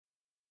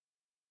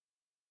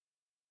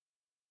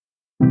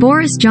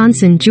Boris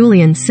Johnson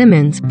Julian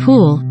Simmons,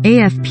 Pool,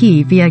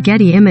 AFP via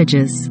Getty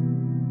Images.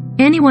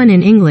 Anyone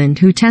in England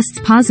who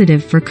tests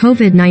positive for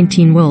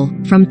COVID-19 will,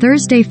 from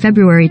Thursday,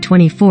 February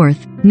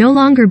 24th, no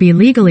longer be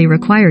legally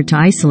required to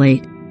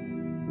isolate.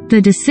 The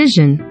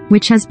decision,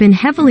 which has been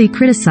heavily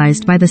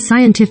criticized by the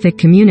scientific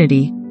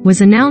community,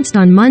 was announced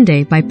on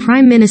Monday by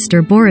Prime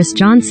Minister Boris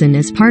Johnson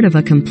as part of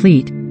a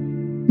complete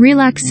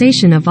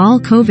relaxation of all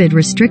COVID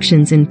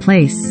restrictions in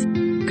place.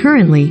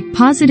 Currently,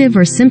 positive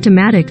or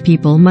symptomatic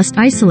people must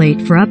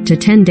isolate for up to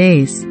 10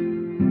 days.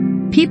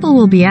 People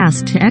will be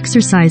asked to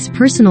exercise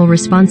personal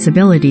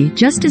responsibility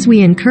just as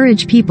we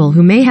encourage people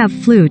who may have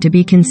flu to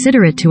be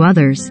considerate to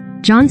others,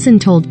 Johnson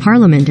told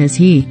Parliament as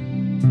he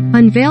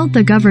unveiled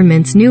the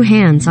government's new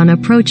hands-on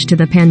approach to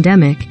the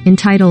pandemic,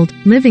 entitled,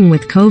 Living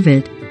with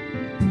COVID.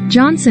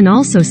 Johnson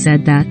also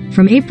said that,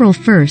 from April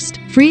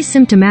 1st, free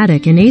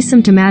symptomatic and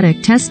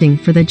asymptomatic testing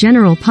for the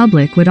general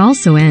public would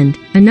also end,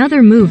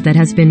 another move that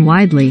has been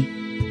widely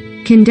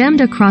condemned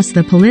across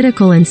the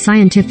political and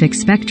scientific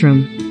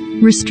spectrum.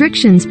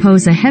 Restrictions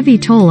pose a heavy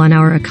toll on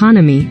our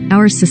economy,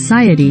 our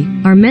society,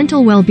 our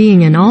mental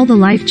well-being and all the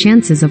life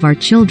chances of our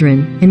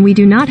children, and we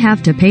do not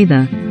have to pay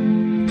the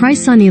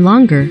price any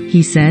longer,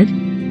 he said.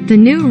 The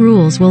new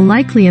rules will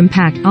likely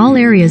impact all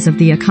areas of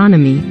the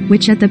economy,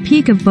 which at the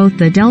peak of both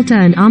the Delta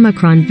and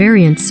Omicron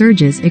variant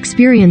surges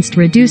experienced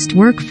reduced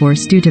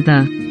workforce due to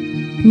the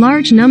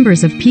large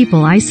numbers of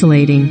people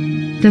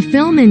isolating. The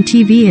film and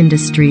TV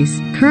industries,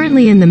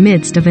 currently in the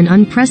midst of an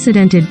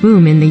unprecedented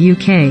boom in the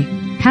UK,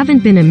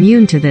 haven't been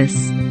immune to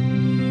this,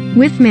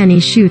 with many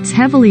shoots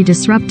heavily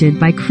disrupted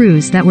by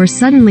crews that were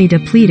suddenly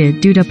depleted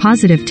due to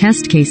positive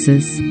test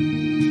cases.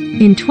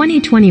 In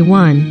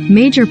 2021,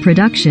 major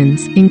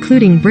productions,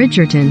 including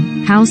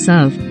Bridgerton, House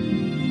of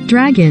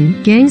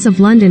Dragon, Gangs of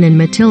London and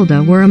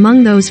Matilda were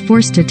among those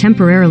forced to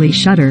temporarily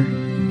shutter.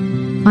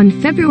 On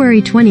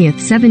February 20,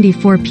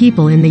 74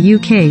 people in the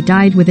UK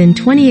died within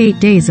 28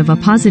 days of a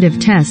positive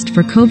test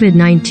for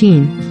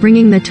COVID-19,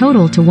 bringing the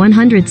total to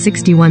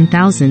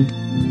 161,000.